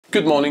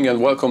Good morning and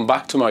welcome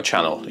back to my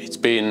channel. It's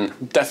been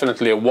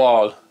definitely a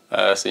while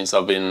since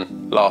I've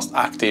been last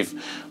active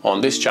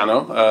on this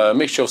channel.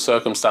 Mixture of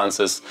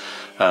circumstances,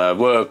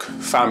 work,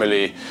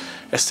 family,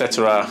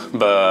 etc.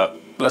 But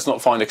let's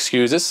not find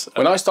excuses.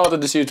 When I started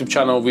this YouTube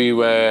channel, we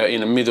were in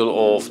the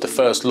middle of the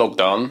first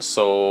lockdown,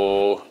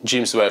 so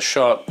gyms were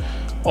shut,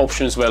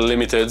 options were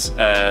limited,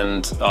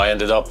 and I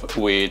ended up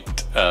with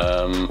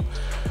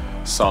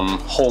some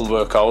home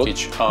workout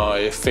which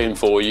I filmed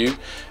for you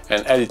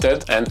and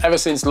edited. And ever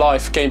since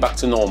life came back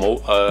to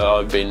normal,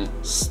 I've been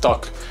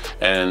stuck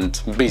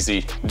and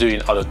busy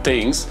doing other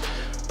things,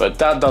 but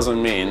that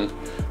doesn't mean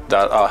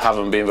that I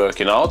haven't been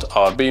working out.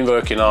 I've been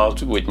working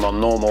out with my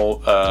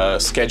normal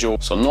schedule.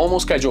 So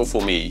normal schedule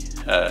for me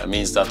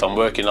means that I'm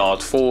working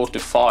out 4 to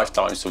 5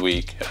 times a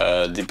week,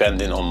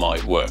 depending on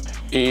my work.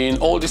 In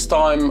all this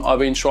time, I've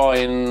been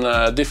trying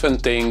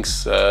different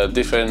things,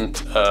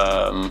 different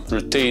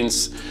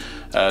routines,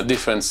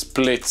 different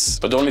splits,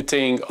 but the only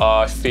thing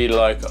I feel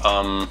like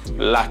I'm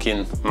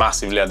lacking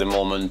massively at the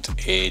moment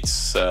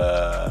is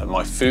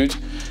my food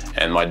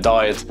and my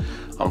diet.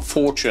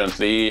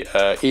 Unfortunately,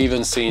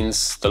 even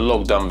since the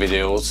lockdown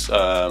videos,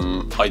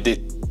 I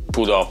did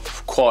put up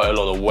quite a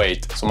lot of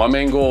weight. So my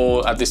main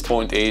goal at this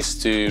point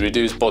is to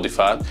reduce body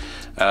fat.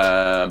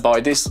 By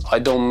this, I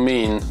don't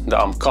mean that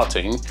I'm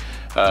cutting.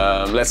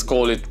 Let's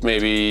call it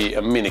maybe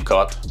a mini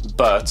cut,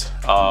 but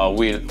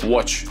we'll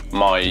watch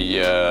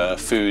my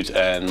food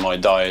and my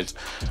diet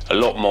a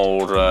lot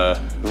more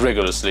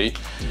rigorously,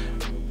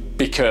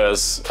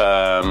 because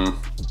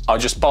I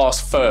just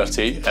passed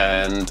 30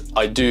 and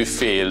I do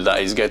feel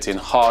that it's getting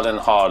harder and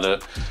harder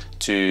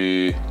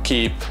to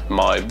keep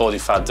my body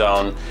fat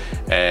down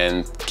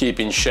and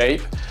keep in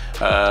shape.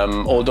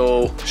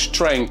 Although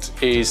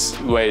strength is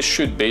where it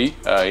should be,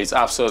 it's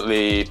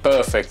absolutely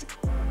perfect.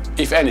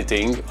 If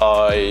anything,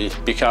 I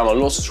became a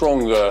lot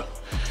stronger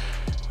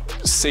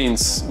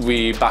since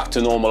we back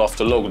to normal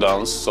after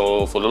lockdowns.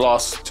 So for the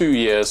last 2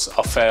 years,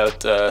 I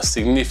felt a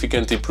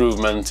significant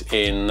improvement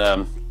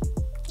in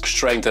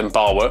strength and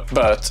power.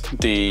 But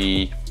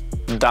the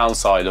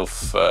downside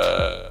of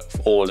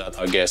all that,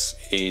 I guess,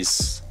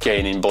 is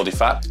gaining body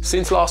fat.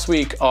 Since last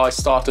week, I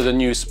started a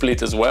new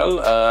split as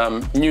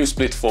well. New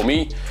split for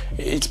me,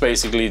 it's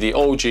basically the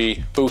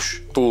OG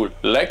push-pull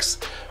legs.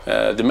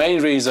 The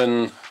main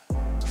reason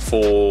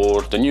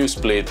for the new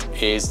split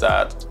is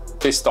that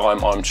this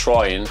time I'm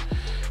trying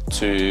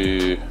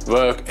to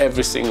work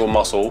every single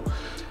muscle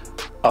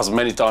as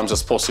many times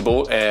as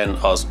possible and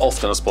as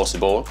often as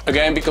possible.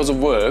 Again, because of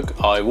work,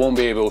 I won't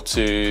be able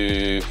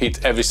to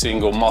hit every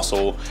single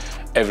muscle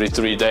every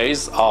 3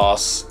 days,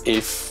 as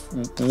if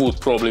would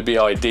probably be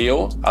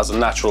ideal as a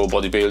natural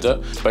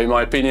bodybuilder. But in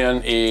my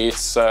opinion,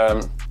 it's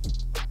a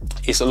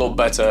lot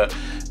better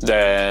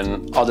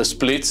than other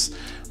splits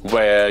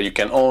where you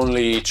can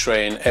only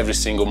train every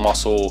single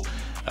muscle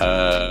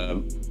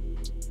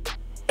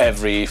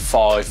every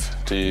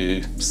 5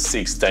 to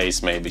 6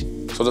 days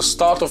maybe. So the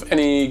start of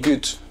any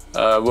good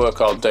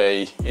workout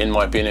day, in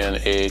my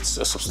opinion, it's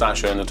a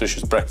substantial and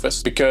nutritious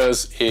breakfast,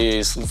 because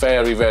it's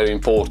very, very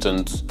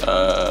important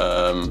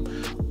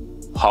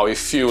how you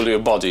fuel your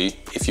body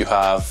if you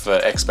have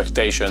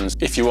expectations,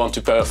 if you want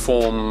to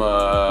perform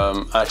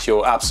at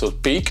your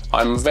absolute peak.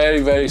 I'm a very,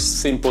 very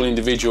simple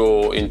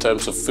individual in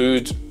terms of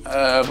food.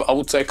 I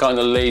would say kind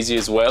of lazy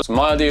as well. So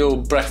my ideal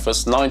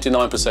breakfast,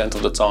 99%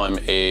 of the time,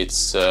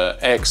 it's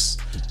eggs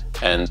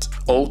and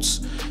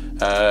oats.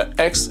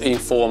 Eggs in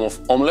form of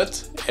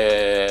omelette.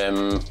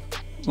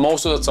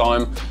 Most of the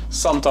time,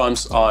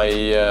 sometimes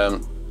I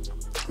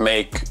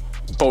make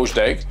poached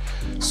egg,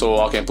 so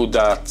I can put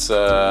that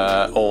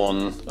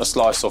on a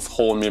slice of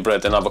wholemeal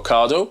bread and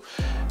avocado.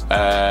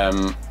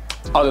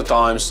 Other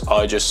times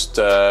I just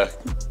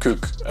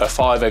cook a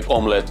 5-egg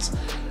omelette.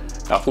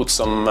 I put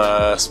some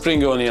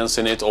spring onions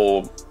in it,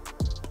 or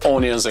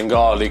onions and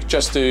garlic,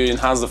 just to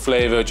enhance the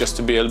flavor, just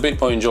to be a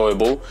bit more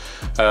enjoyable.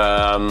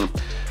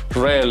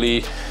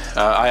 Rarely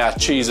I add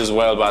cheese as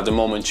well, but at the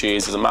moment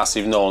cheese is a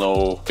massive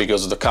no-no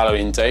because of the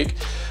calorie intake.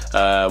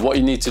 What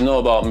you need to know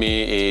about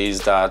me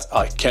is that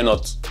I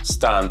cannot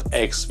stand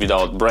eggs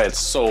without bread,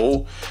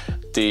 so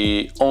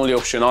the only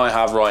option I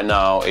have right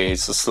now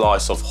is a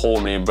slice of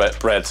wholemeal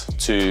bread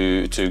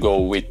to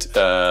go with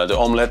the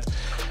omelette.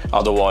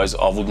 Otherwise,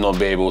 I would not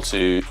be able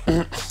to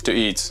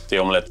eat the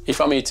omelette.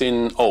 If I'm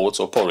eating oats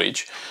or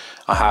porridge,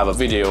 I have a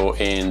video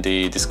in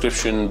the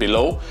description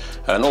below,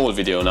 an old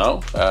video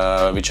now,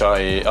 which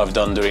I've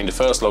done during the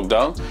first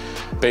lockdown.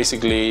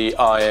 Basically,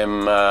 I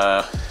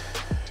am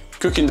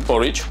cooking the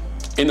porridge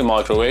in the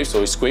microwave,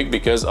 so it's quick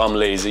because I'm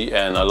lazy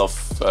and I love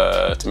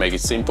to make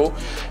it simple.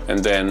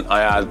 And then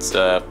I add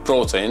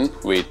protein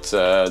with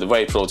the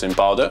whey protein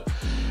powder,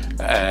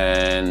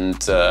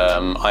 and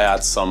I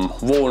add some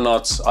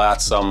walnuts, I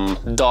add some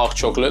dark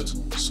chocolate,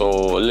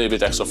 so a little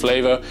bit extra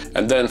flavor.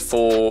 And then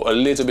for a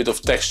little bit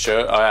of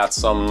texture, I add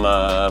some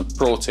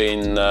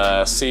protein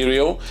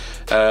cereal.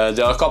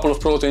 There are a couple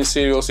of protein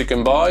cereals you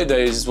can buy.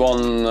 There is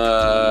one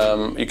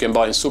you can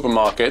buy in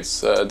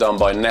supermarkets done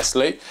by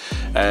Nestle,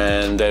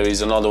 and there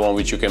is another one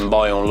which you can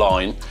buy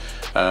online.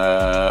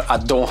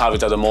 I don't have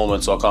it at the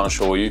moment, so I can't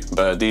show you,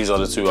 but these are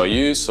the two I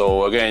use.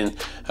 So again,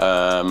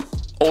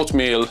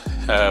 oatmeal,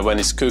 when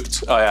it's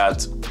cooked, I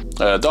add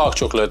dark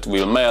chocolate,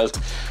 will melt.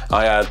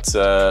 I add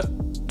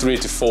 3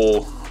 to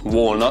 4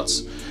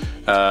 walnuts,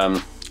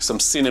 some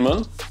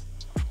cinnamon.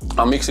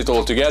 I mix it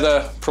all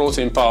together,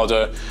 protein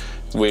powder,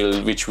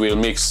 which will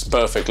mix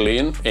perfectly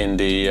in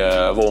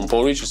the warm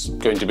porridge. It's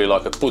going to be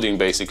like a pudding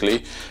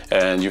basically,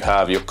 and you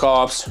have your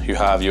carbs, you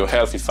have your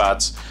healthy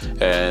fats,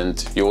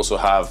 and you also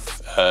have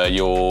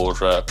your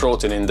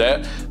protein in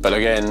there. But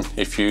again,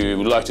 if you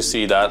would like to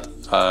see that,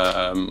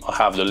 I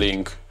have the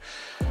link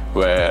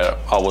where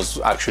I was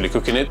actually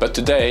cooking it. But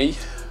today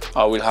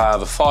I will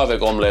have a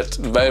 5-egg omelette,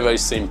 very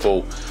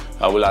simple.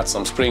 I will add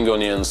some spring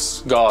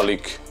onions,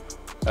 garlic,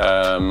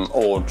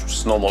 or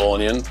just normal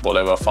onion,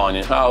 whatever I find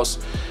in house,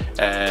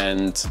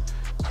 and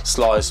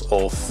slice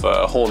of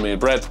wholemeal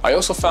bread. I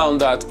also found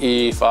that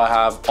if I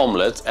have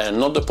omelette and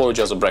not the porridge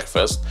as a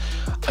breakfast,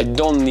 I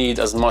don't need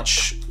as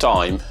much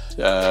time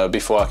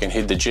before I can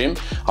hit the gym.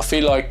 I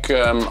feel like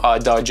I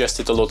digest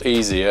it a lot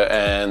easier,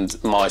 and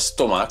my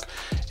stomach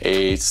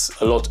is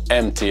a lot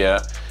emptier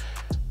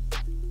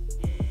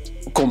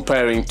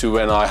comparing to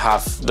when I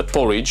have the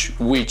porridge,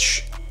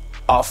 which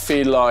I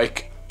feel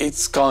like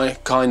it's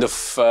kind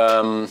of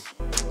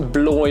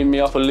blowing me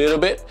up a little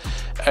bit.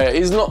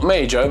 It's not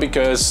major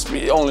because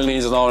it only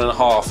needs an hour and a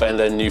half and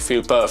then you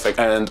feel perfect.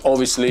 And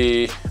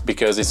obviously,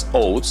 because it's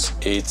oats,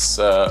 it's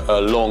a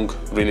long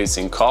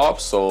releasing carb,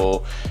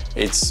 so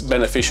it's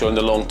beneficial in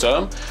the long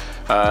term.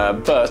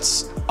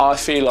 But I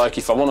feel like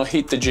if I want to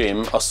hit the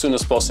gym as soon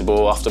as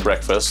possible after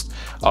breakfast,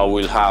 I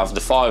will have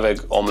the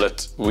 5-egg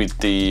omelette with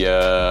the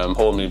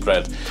wholemeal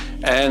bread.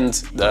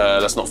 And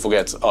let's not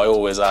forget, I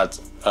always add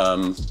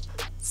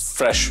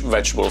fresh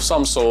vegetable of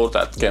some sort.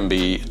 That can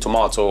be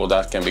tomato,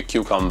 that can be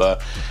cucumber.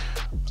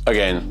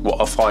 Again, what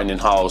I find in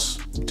house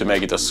to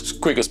make it as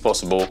quick as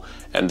possible,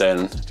 and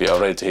then we are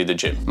ready to hit the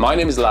gym. My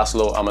name is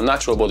Laszlo, I'm a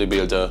natural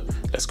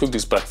bodybuilder. Let's cook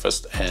this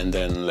breakfast and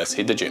then let's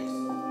hit the gym.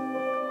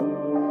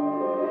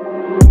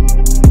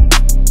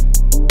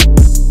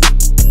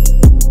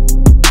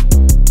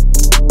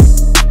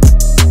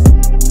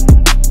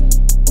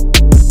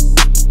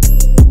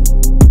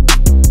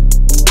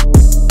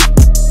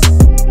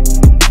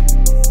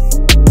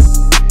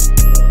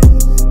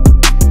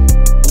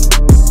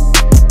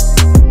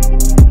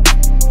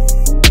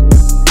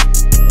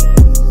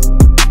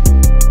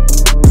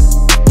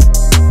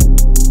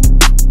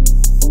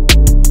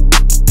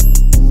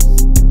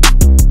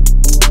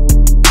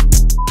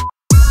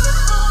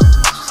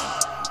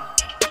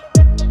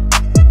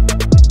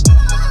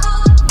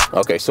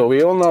 Okay, so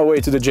we're on our way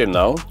to the gym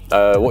now.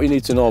 What you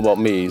need to know about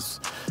me is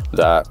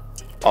that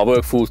I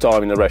work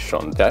full-time in a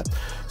restaurant, yeah?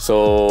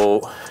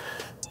 So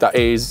that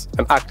is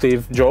an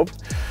active job,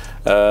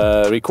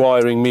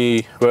 requiring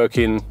me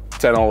working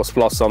 10 hours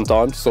plus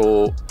sometimes.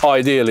 So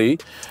ideally,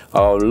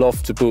 I would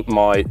love to put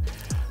my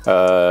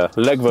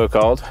leg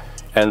workout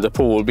and the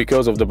pool,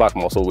 because of the back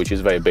muscle, which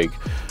is very big,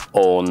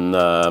 on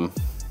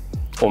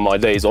my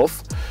days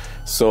off.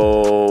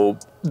 So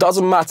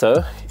doesn't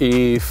matter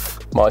if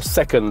my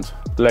second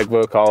leg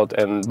workout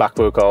and back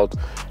workout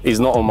is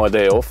not on my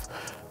day off,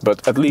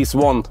 but at least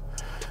one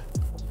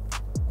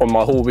on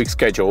my whole week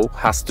schedule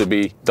has to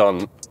be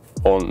done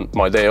on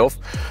my day off,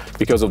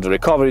 because of the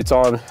recovery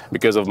time,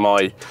 because of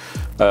my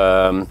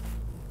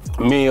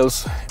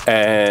meals,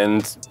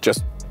 and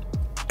just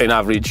in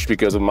average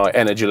because of my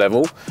energy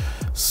level.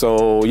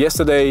 So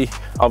yesterday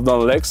I've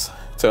done legs,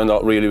 turned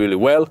out really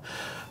well.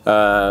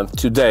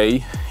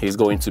 Today is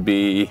going to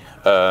be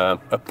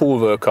a pool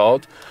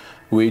workout,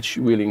 which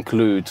will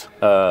include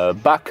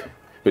back,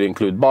 will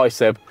include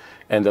bicep,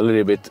 and a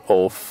little bit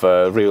of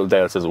real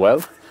delts as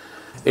well.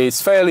 It's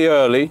fairly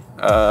early,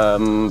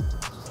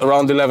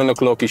 around 11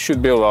 o'clock, it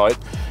should be all right.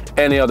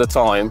 Any other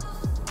time,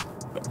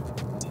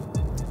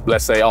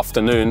 let's say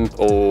afternoon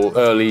or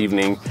early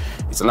evening,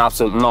 it's an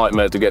absolute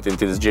nightmare to get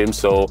into this gym,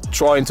 so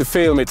trying to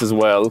film it as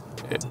well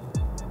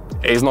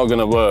is not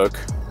gonna work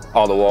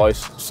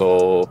otherwise,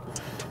 so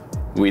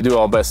we do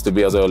our best to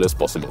be as early as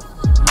possible.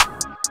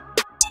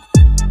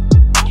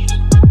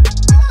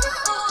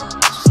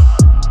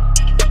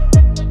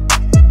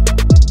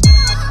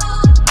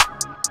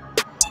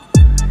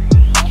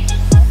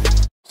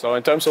 So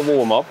in terms of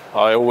warm-up,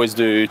 I always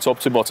do top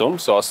to bottom.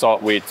 So I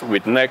start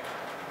with neck,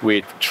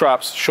 with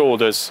traps,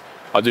 shoulders.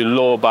 I do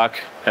lower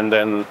back, and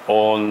then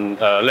on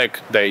leg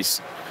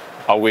days,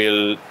 I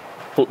will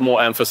put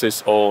more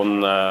emphasis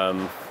on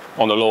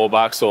the lower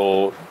back,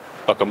 so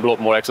I can block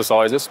more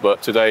exercises.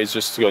 But today is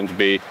just going to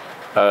be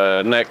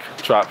neck,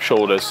 trap,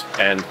 shoulders,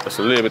 and just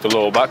a little bit of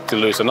lower back to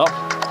loosen up,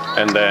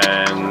 and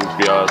then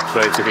we are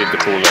ready to hit the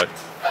pull leg.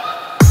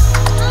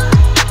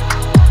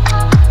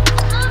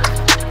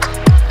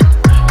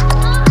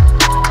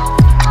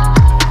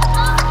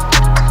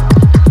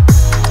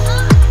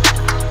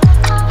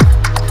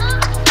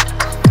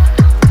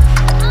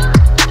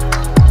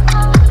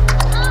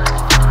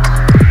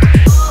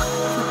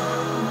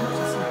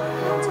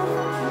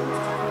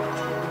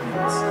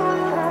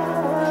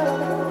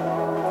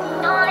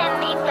 Don't let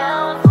me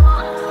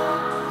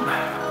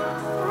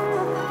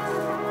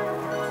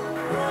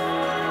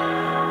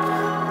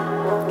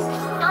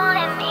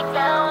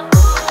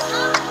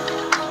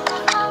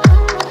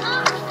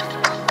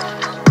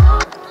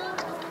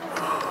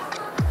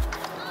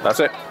That's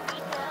it.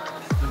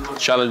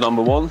 Challenge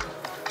number 1,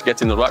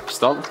 getting the reps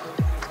done.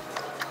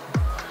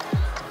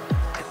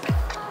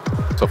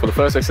 So for the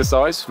first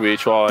exercise, we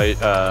try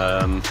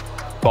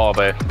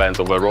barbell bent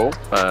over row.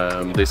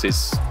 This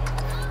is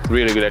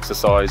really good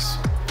exercise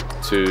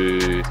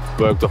to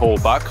work the whole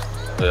back,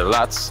 the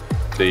lats,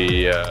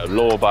 the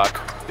lower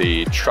back,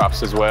 the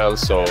traps as well.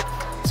 So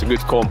it's a good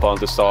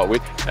compound to start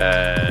with.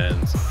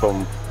 And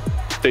from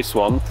this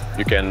one,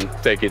 you can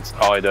take it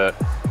either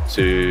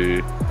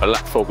to a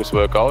lat focus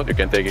workout, you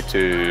can take it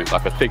to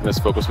like a thickness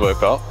focus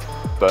workout,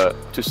 but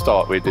to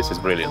start with, this is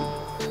brilliant.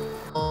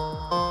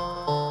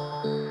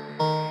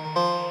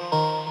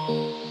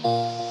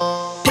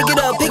 Pick it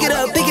up, pick it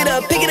up, pick it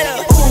up, pick it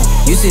up.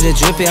 You see the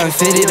drippy, I'm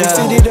fitted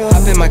up.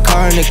 Hop in my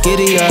car and the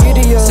giddy up.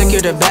 Secure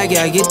the bag,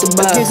 yeah, I get the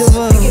bus.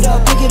 Pick it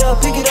up, pick it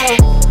up, pick it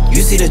up.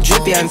 You see the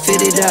drippy, I'm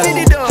fitted up.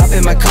 Hop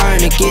in my car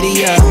and the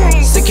giddy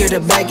up. Secure the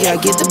bag, yeah, I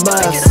get the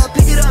bus.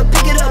 Pick it up,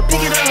 pick it up, pick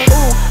it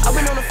up. I've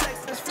been on the flex.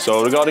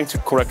 So regarding to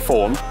correct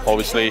form,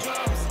 obviously,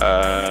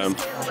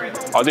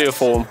 ideal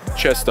form,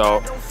 chest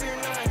out.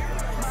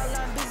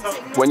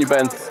 When you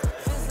bend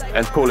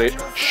and pull it,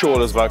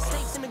 shoulders back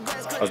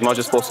as much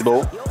as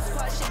possible.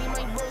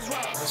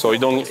 So you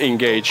don't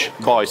engage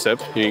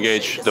bicep, you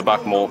engage the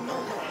back more.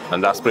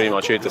 And that's pretty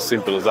much it, as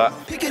simple as that.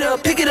 Pick it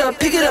up, pick it up,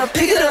 pick it up,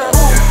 pick it up.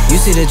 You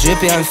see the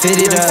drippy, I'm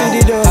fitted up.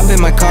 Hop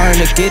in my car and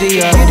the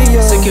giddy up.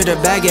 Secure the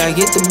bag, yeah, I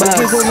get the bus.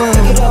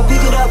 Pick it up,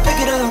 pick it up, pick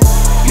it up.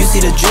 You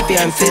see the drippy,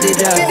 I'm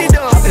fitted up.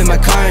 Hop in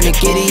my car and the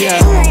giddy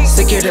up.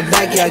 Secure the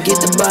bag, yeah, I get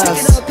the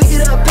bus. Pick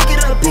it up, pick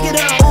it up, pick it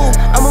up.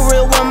 I'm a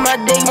real one, my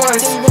day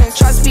ones.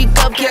 Try speak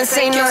up, can't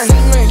say none.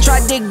 Try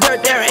dig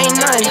dirt, there ain't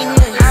none.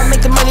 I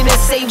make the money, then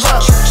save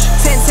up.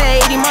 10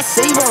 to 80, my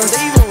save ons.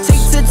 Take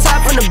to the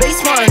top from the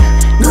baseline.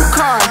 New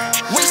car,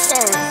 race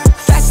on.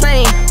 Fast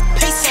lane,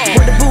 pace on.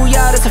 With the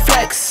booyah, that's a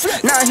flex.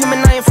 Not human,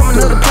 I ain't from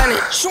another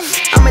planet.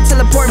 I'ma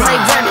teleport,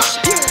 might vanish.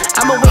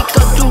 I'ma wake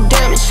up through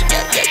damage.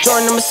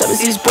 Join number 7,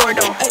 he's bored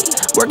though.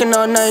 Working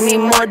all night, need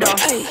more though.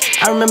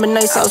 I remember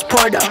nights I was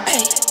poor though.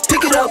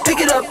 Pick it up, pick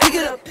it up, pick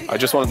it up. I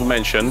just wanted to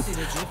mention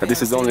that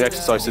this is the only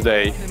exercise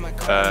today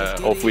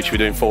of which we're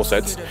doing 4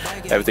 sets.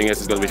 Everything else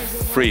is going to be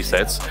 3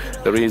 sets.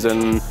 The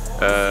reason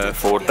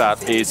for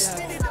that is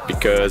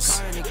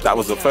because that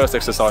was the first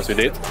exercise we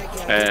did,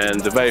 and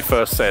the very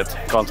first set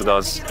counted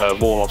as a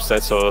warm-up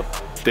set, so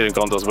didn't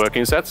count as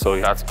working set. So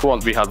we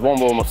had one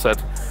warm-up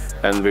set,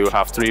 and we will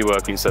have 3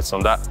 working sets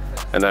on that,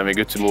 and then we're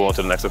good to move on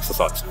to the next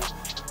exercise.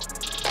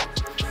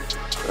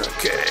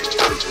 Okay.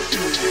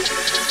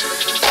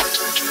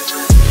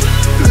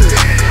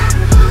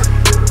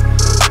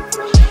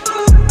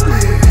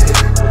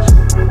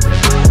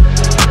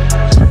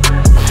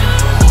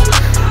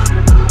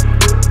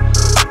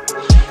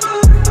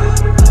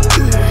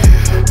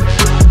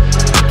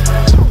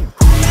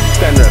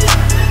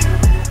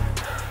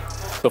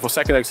 So for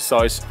second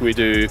exercise, we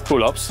do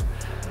pull-ups.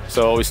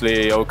 So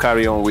obviously I'll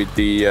carry on with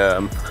the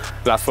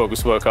lat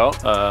focus workout.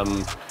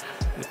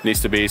 It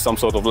needs to be some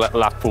sort of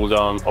lat pull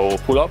down or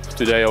pull up.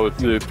 Today I will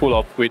do pull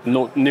up with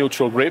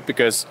neutral grip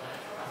because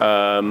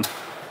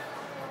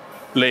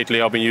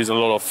lately I've been using a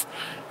lot of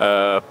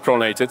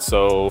pronated,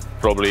 so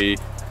probably,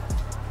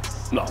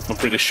 no, I'm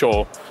pretty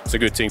sure it's a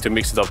good thing to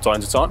mix it up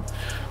time to time.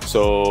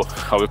 So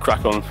I will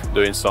crack on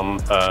doing some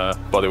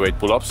bodyweight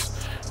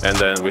pull-ups, and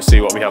then we'll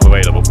see what we have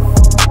available.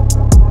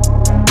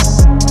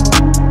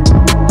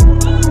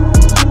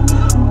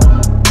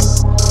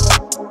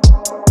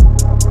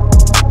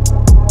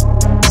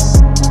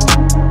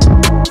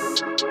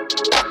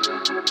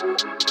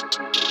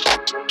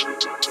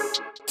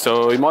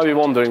 So you might be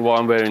wondering why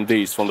I'm wearing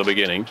these from the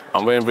beginning.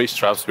 I'm wearing wrist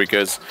straps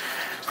because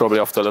probably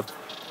after the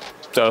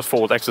 3rd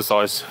or 4th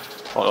exercise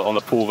on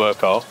the pull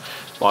workout,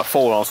 my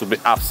forearms will be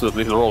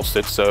absolutely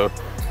roasted. So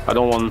I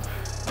don't want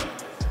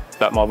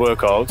that my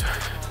workout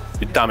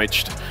be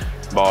damaged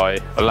by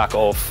a lack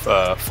of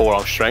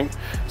forearm strength.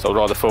 So I'd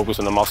rather focus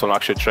on the muscle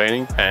action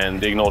training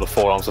and ignore the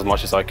forearms as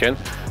much as I can.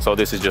 So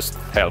this is just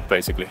help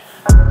basically.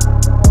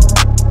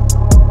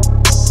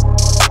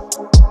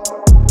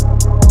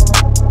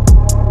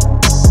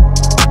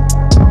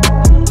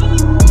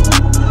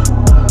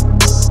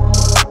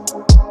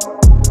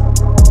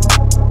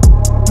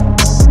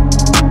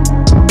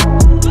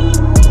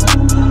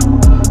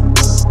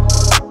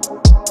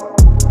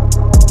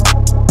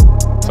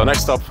 So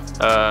next up,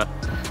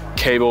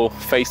 cable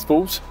face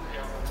pulls.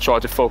 Try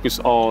to focus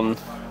on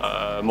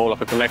more like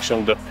a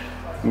connection of the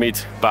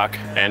mid, back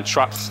and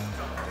traps.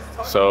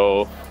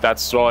 So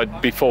that's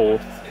right before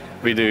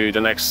we do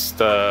the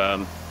next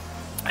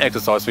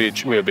exercise,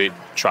 which will be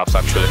traps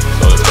actually.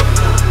 So let's go.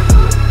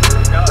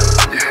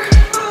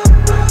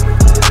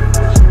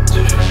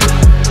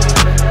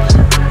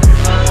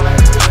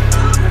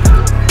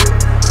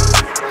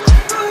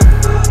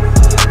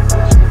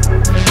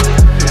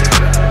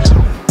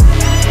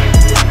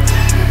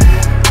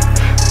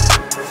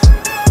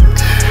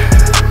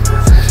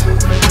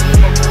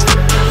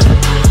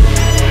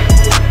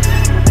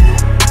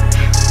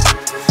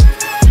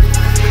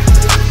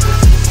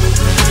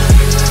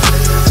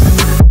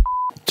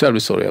 Terribly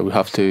sorry, I will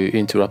have to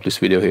interrupt this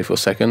video here for a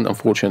second.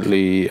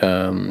 Unfortunately,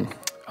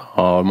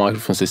 our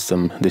microphone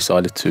system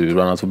decided to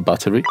run out of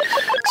battery,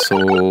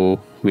 so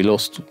we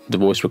lost the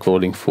voice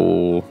recording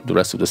for the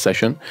rest of the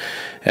session,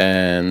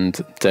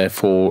 and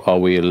therefore I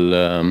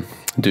will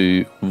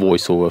do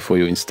voiceover for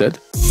you instead.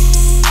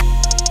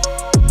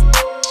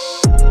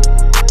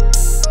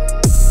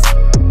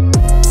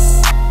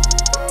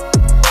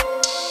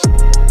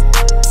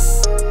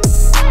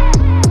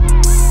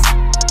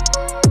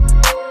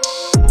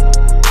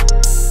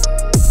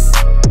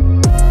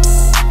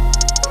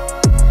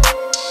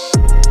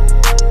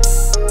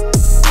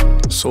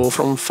 So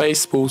from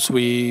face pulls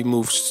we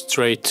moved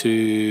straight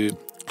to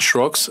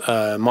shrugs.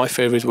 My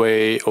favorite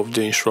way of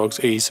doing shrugs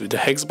is with the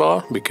hex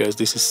bar, because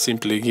this is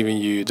simply giving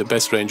you the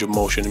best range of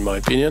motion in my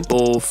opinion.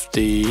 Both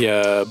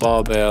the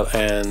barbell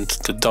and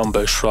the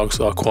dumbbell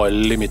shrugs are quite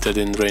limited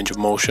in range of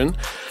motion,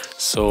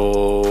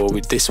 so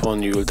with this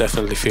one you will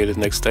definitely feel it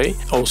next day.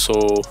 Also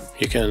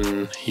you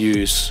can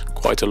use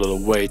quite a lot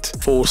of weight.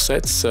 4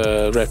 sets,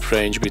 rep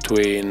range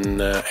between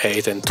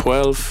 8 and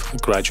 12,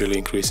 gradually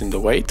increasing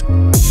the weight.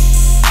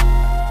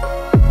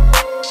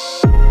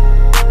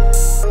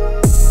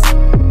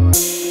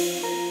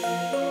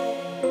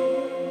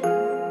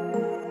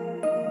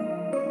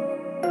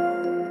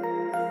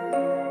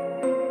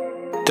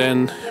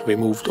 Then we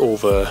moved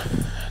over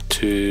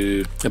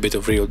to a bit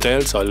of real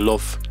delts. I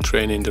love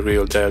training the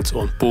real delts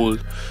on pull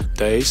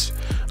days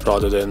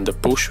rather than the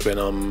push when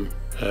I'm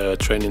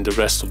training the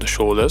rest of the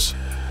shoulders.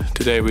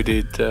 Today we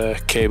did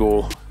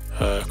cable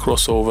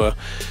crossover.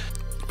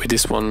 With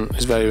this one,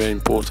 it's very, very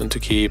important to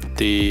keep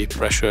the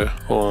pressure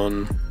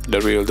on the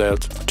real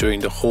delt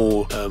during the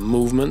whole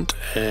movement,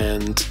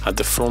 and at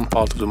the front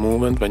part of the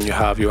movement, when you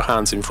have your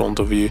hands in front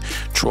of you,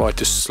 try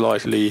to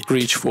slightly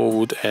reach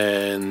forward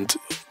and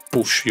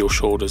push your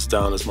shoulders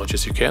down as much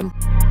as you can.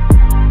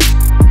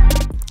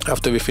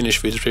 After we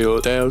finished with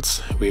real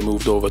delts, we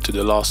moved over to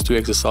the last 2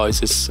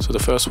 exercises. So the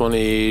first one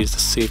is the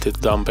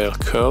seated dumbbell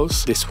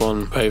curls. This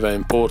one very, very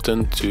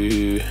important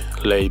to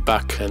lay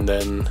back and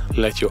then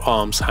let your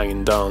arms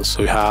hanging down,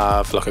 so you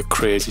have like a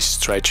crazy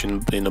stretch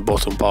in the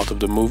bottom part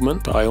of the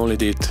movement. I only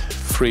did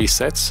 3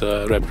 sets,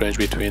 rep range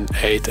between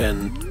 8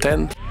 and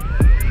 10.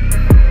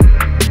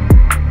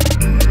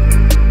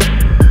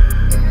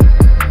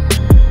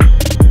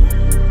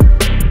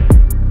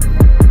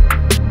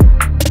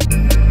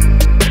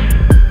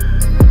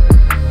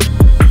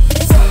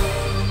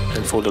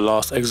 For the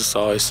last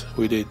exercise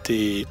we did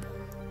the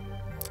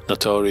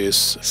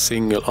notorious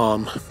single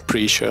arm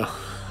pressure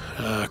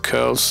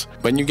curls.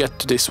 When you get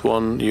to this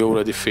one you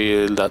already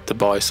feel that the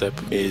bicep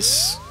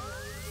is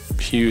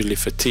hugely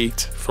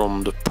fatigued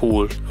from the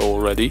pull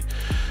already.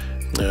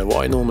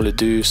 What I normally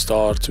do,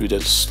 start with a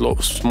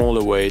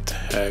smaller weight,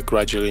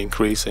 gradually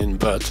increasing,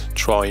 but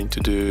trying to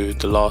do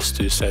the last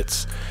 2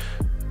 sets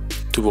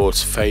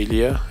towards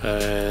failure,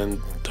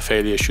 and the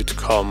failure should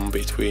come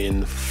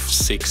between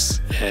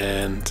 6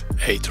 and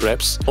 8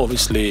 reps.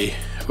 Obviously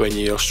when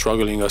you're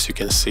struggling, as you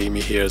can see me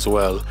here as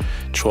well,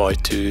 try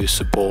to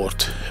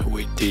support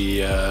with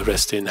the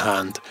resting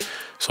hand,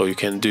 so you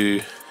can do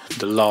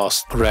the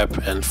last rep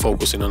and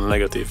focusing on the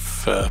negative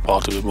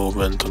part of the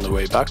movement on the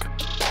way back.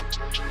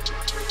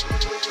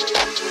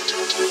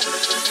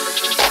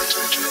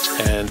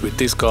 And with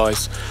this,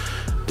 guys,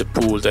 the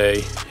pull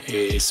day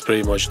is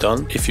pretty much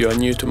done. If you are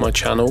new to my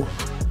channel,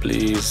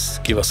 please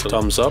give us a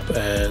thumbs up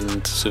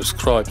and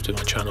subscribe to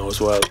my channel as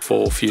well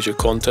for future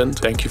content.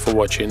 Thank you for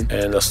watching,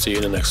 and I'll see you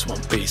in the next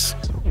one. Peace.